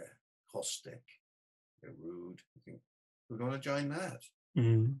 They're caustic. They're rude. You think, we're going to join that.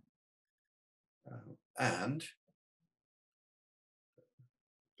 And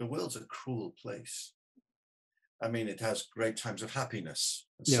the world's a cruel place. I mean, it has great times of happiness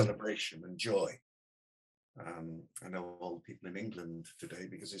and celebration and joy. I know all the people in England today,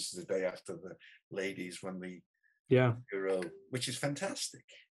 because this is the day after the ladies won the Euro, which is fantastic.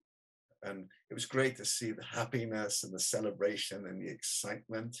 And it was great to see the happiness and the celebration and the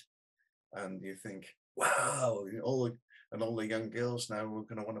excitement. And you think, wow, all the young girls now are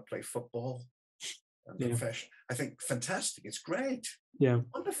going to want to play football and profession. I think fantastic. It's great. Yeah.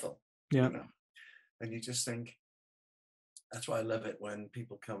 Wonderful. Yeah. You know? And you just think, That's why I love it when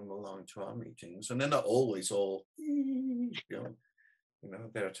people come along to our meetings, and they're not always all,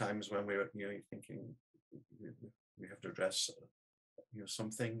 there are times when we're, you're thinking we have to address,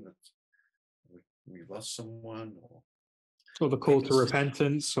 something that we've lost someone, or the call to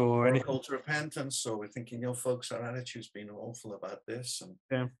repentance, or a anything. call to repentance. So we're thinking, folks, our attitude's been awful about this, and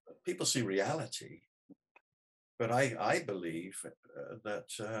Yeah. people see reality. But I believe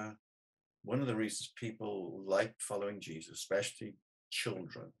that one of the reasons people like following Jesus, especially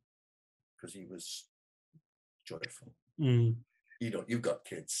children, because he was joyful. You've got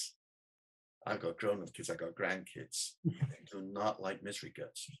kids. I've got grown-up kids. I've got grandkids. They do not like misery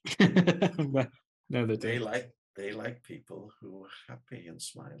guts. No, they They don't. like people who are happy and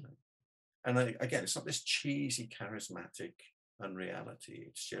smiling. And again, it's not this cheesy, charismatic unreality.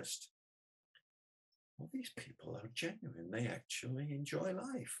 It's just, these people are genuine. They actually enjoy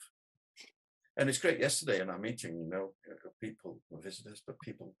life. And it's great. Yesterday in our meeting, people, visitors, but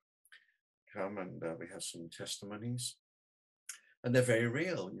people come, and we have some testimonies, and they're very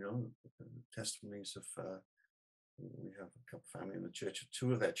real. Testimonies of we have a couple family in the church.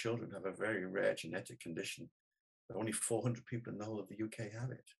 2 of their children have a very rare genetic condition. There are only 400 people in the whole of the UK have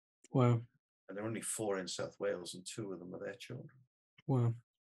it. Wow. And there are only 4 in South Wales, and 2 of them are their children. Wow.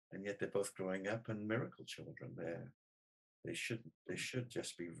 And yet they're both growing up and miracle children. They should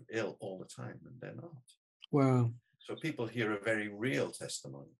just be ill all the time, and they're not. Wow. So people hear a very real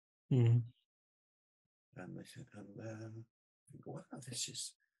testimony, and they think, wow, this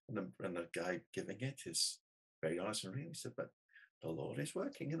is, and the guy giving it is very honest and real. He said, but the Lord is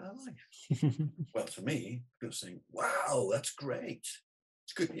working in our life. Well, to me, people saying, wow, that's great.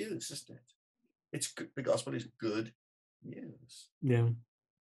 It's good news, isn't it? It's good. The gospel is good news. Yeah.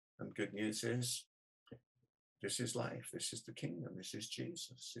 And good news is, this is life. This is the kingdom. This is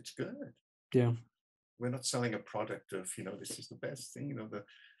Jesus. It's good. Yeah. We're not selling a product of, this is the best thing, the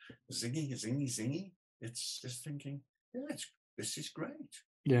zingy, zingy, zingy. It's just thinking, this is great.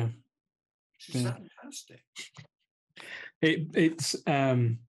 Yeah. This is fantastic. It's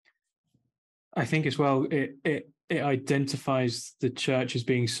I think as well, it identifies the church as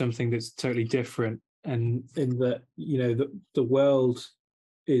being something that's totally different, and in that, the world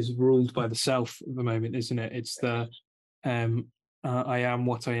is ruled by the self at the moment, isn't it? It's the I am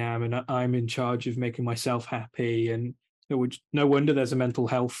what I am, and I'm in charge of making myself happy, and no wonder there's a mental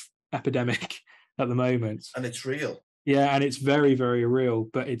health epidemic at the moment. And it's real. Yeah, and it's very, very real.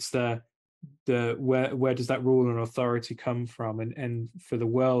 But it's where does that rule and authority come from? And for the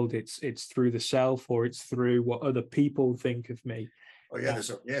world, it's through the self, or it's through what other people think of me. Oh yeah,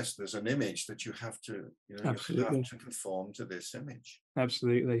 there's an image that you have to, Absolutely. you have to conform to this image.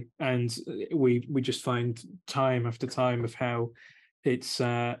 Absolutely. And we just find time after time of how it's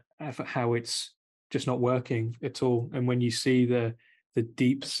just not working at all. And when you see the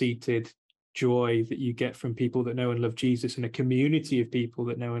deep-seated joy that you get from people that know and love Jesus, and a community of people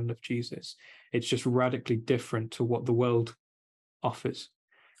that know and love Jesus, it's just radically different to what the world offers.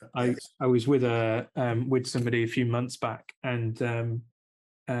 Yes. I was with somebody a few months back, and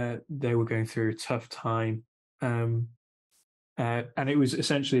they were going through a tough time, and it was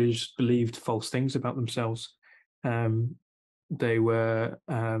essentially they just believed false things about themselves. They were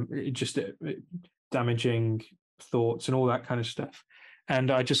just damaging thoughts and all that kind of stuff. And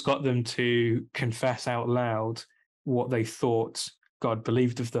I just got them to confess out loud what they thought God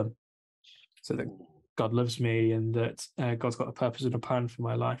believed of them. So that God loves me, and that God's got a purpose and a plan for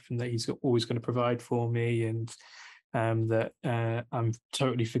my life, and that he's always going to provide for me, and that I'm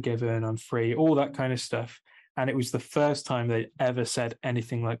totally forgiven, I'm free, all that kind of stuff. And it was the first time they ever said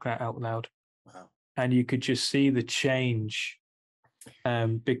anything like that out loud. Wow. And you could just see the change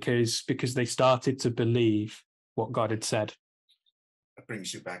because they started to believe what God had said. That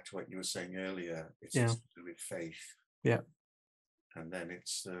brings you back to what you were saying earlier. It's to do with faith. Yeah. And then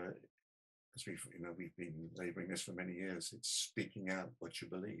it's as we've been laboring this for many years, it's speaking out what you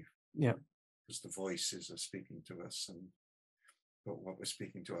believe. Yeah. Because the voices are speaking to us, and what we're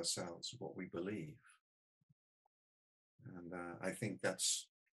speaking to ourselves, what we believe. And I think that's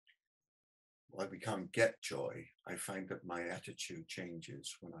why we can't get joy. I find that my attitude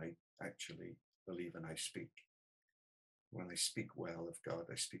changes when I actually believe and I speak. When I speak well of God,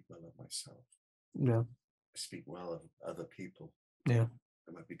 I speak well of myself. Yeah. I speak well of other people. Yeah.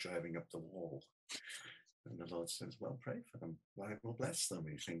 I might be driving up the wall, and the Lord says, well, pray for them. I will bless them.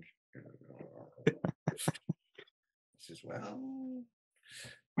 You think, he says, well,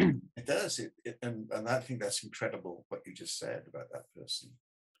 it does. And I think that's incredible what you just said about that person.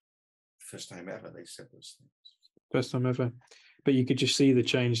 First time ever they said those things. First time ever. But you could just see the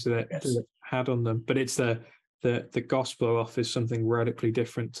change that it had on them. But it's the gospel offers something radically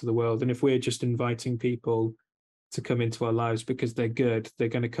different to the world. And if we're just inviting people to come into our lives because they're good, they're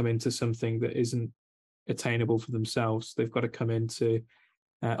going to come into something that isn't attainable for themselves. They've got to come into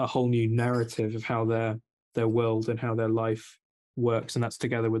a whole new narrative of how their world and how their life works, and that's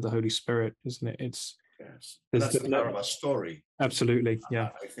together with the Holy Spirit, isn't it? Yes, and that's the power of our story. Absolutely, yeah.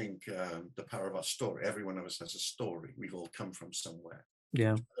 I think the power of our story. Every one of us has a story. We've all come from somewhere.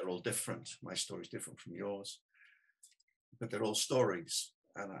 Yeah, they're all different. My story is different from yours, but they're all stories.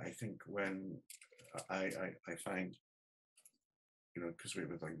 And I think when I find, because we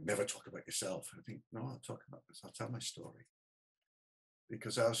were like, never talk about yourself. I think, no, I'll talk about this. I'll tell my story,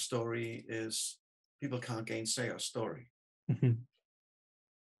 because our story is, people can't gainsay our story. mm-hmm.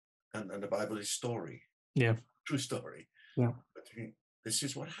 And the Bible is story. Yeah, true story. Yeah, but this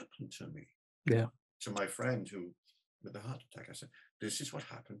is what happened to me. Yeah, to my friend who with the heart attack, I said, this is what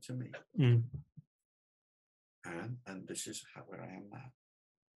happened to me. mm. And this is where I am now.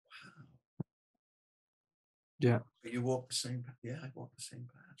 Wow. Yeah, But you walk the same path. Yeah, I walk the same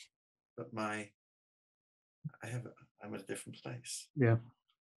path, but I'm at a different place. Yeah,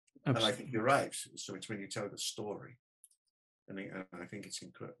 and I think you're right. So it's when you tell the story, and I think it's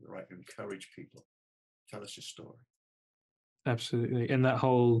right to encourage people. Tell us your story. Absolutely. And that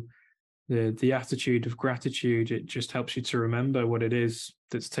whole the attitude of gratitude, it just helps you to remember what it is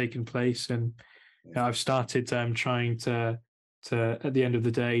that's taken place. And I've started trying to at the end of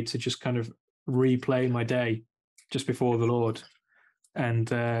the day to just kind of replay my day just before the Lord, and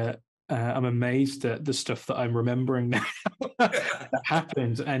I'm amazed at the stuff that I'm remembering now that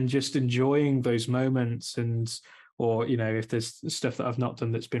happened, and just enjoying those moments, and or if there's stuff that I've not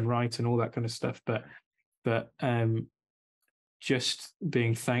done that's been right and all that kind of stuff, but just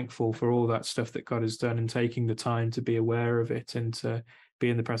being thankful for all that stuff that God has done, and taking the time to be aware of it and to be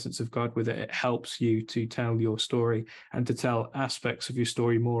in the presence of God with it. It helps you to tell your story and to tell aspects of your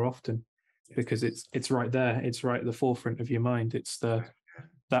story more often, because it's right there. It's right at the forefront of your mind. It's that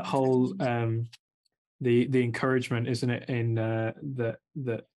whole the encouragement, isn't it, in that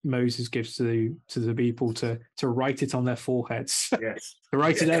Moses gives to the people to write it on their foreheads. Yes. To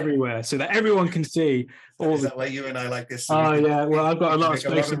write it everywhere so that everyone can see. Is that why you and I like this? Oh yeah, well, I've got a lot of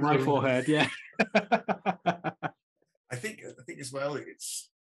space on my forehead. Yeah. I think as well. It's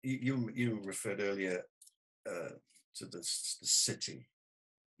you referred earlier to the city,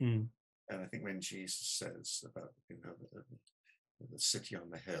 and I think when Jesus says about the city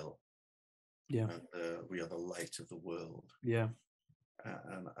on the hill, and we are the light of the world. Yeah.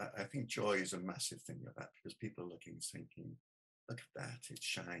 And I think joy is a massive thing of that, because people are looking and thinking, look at that, it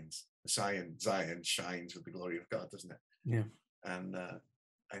shines. Zion shines with the glory of God, doesn't it? Yeah. And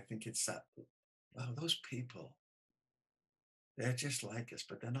I think it's that, wow, those people, they're just like us,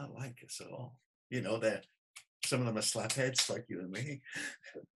 but they're not like us at all. Some of them are slapheads like you and me,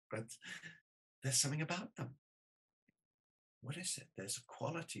 but there's something about them. What is it? There's a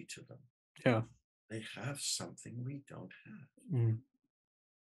quality to them. Yeah. They have something we don't have.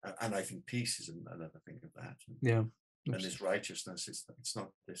 And I think peace is another thing of that. Yeah. And this righteousness, it's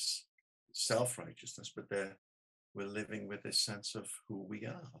not this self-righteousness, but we're living with this sense of who we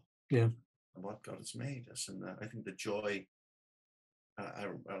are. Yeah. And what God has made us. And I think the joy,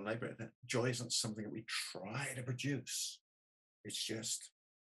 our neighbor, that joy isn't something that we try to produce. It's just,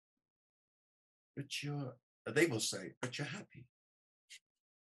 they will say, but you're happy.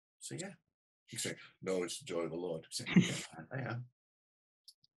 So yeah. You say, no, it's the joy of the Lord. Say, yeah, I am.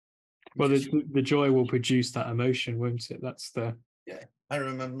 Well, the joy will produce that emotion, won't it? That's the. Yeah, I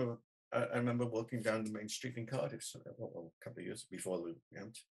remember walking down the main street in Cardiff, a couple of years before the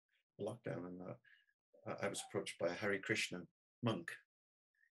lockdown, and I was approached by a Hare Krishna monk.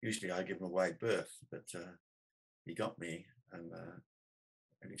 Usually I give him a wide berth, but he got me, and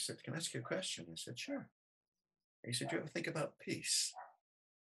he said, "Can I ask you a question?" I said, "Sure." And he said, "Do you ever think about peace?"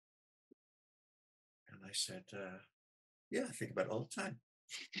 And I said, "Yeah, I think about it all the time."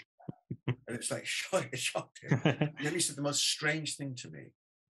 And it's like, it shocked him. And then he said the most strange thing to me.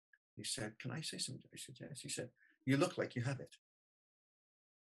 He said, "Can I say something?" I said, "Yes." He said, "You look like you have it."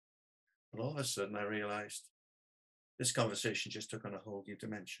 And all of a sudden I realized this conversation just took on a whole new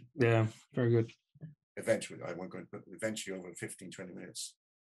dimension. Yeah, very good. Eventually, I won't go into, but eventually over 15, 20 minutes,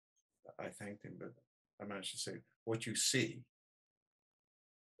 I thanked him, but I managed to say, what you see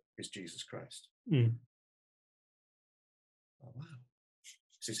is Jesus Christ. Oh, wow.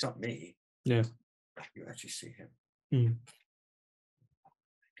 So it's not me. Yeah. You actually see him.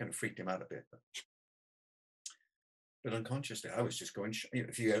 Kind of freaked him out a bit. But unconsciously, I was just going.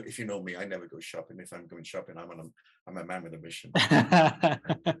 If you know me, I never go shopping. If I'm going shopping, I'm a man with a mission.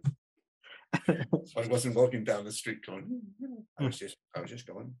 So I wasn't walking down the street going, I was just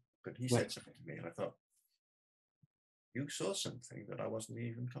going. But he said something to me, and I thought, you saw something that I wasn't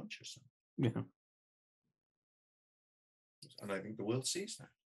even conscious of. Yeah. And I think the world sees that.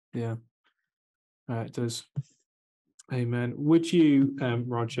 Yeah. It does. Amen. Would you,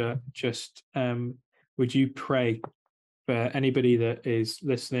 Roger, just would you pray for anybody that is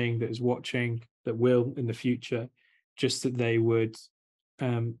listening, that is watching, that will in the future, just that they would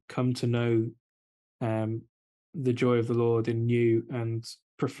come to know the joy of the Lord in new and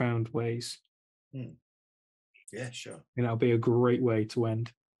profound ways? Yeah, sure. And that'll be a great way to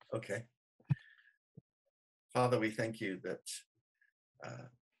end. Okay. Father, we thank you that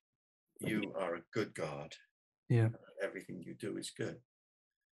you are a good God. Yeah. Everything you do is good.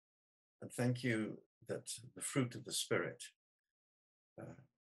 And thank you that the fruit of the Spirit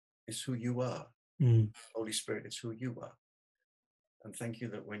is who you are. Holy Spirit is who you are. And thank you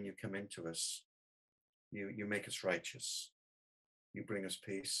that when you come into us, you make us righteous. You bring us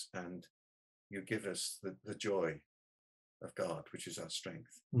peace, and you give us the joy of God, which is our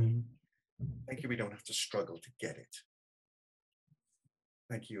strength. Thank you, we don't have to struggle to get it.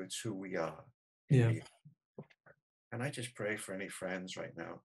 Thank you, it's who we are. Yeah. And I just pray for any friends right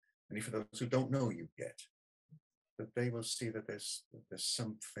now, and for those who don't know you yet, that they will see that there's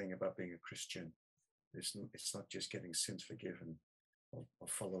something about being a Christian. It's not just getting sins forgiven or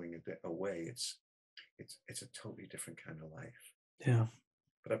following a way. It's a totally different kind of life. Yeah.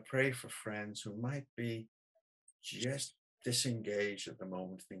 But I pray for friends who might be just disengaged at the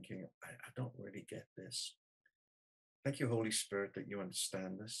moment, thinking, I don't really get this. Thank you, Holy Spirit, that you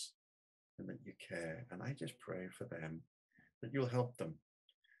understand this and that you care. And I just pray for them that you'll help them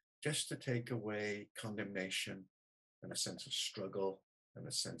just to take away condemnation and a sense of struggle and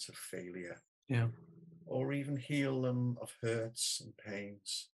a sense of failure. Yeah. Or even heal them of hurts and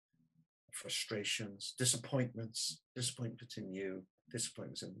pains, frustrations, disappointment in you,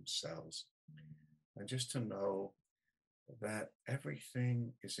 disappointments in themselves. And just to know that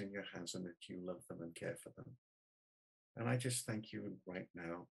everything is in your hands and that you love them and care for them. And I just thank you right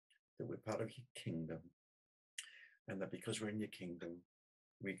now that we're part of your kingdom, and that because we're in your kingdom,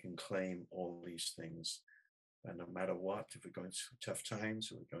 we can claim all these things. And no matter what, if we're going through tough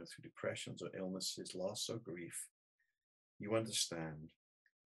times, or we're going through depressions or illnesses, loss or grief, you understand.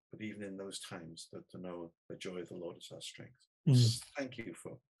 But even in those times, to know the joy of the Lord is our strength. Thank you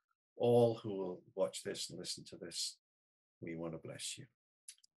for all who will watch this and listen to this. We want to bless you.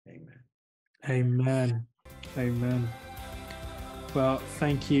 Amen. Amen. Amen. Well,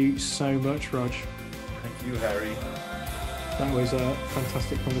 thank you so much, Rog. Thank you, Harry. That was a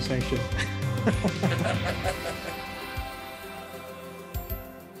fantastic conversation.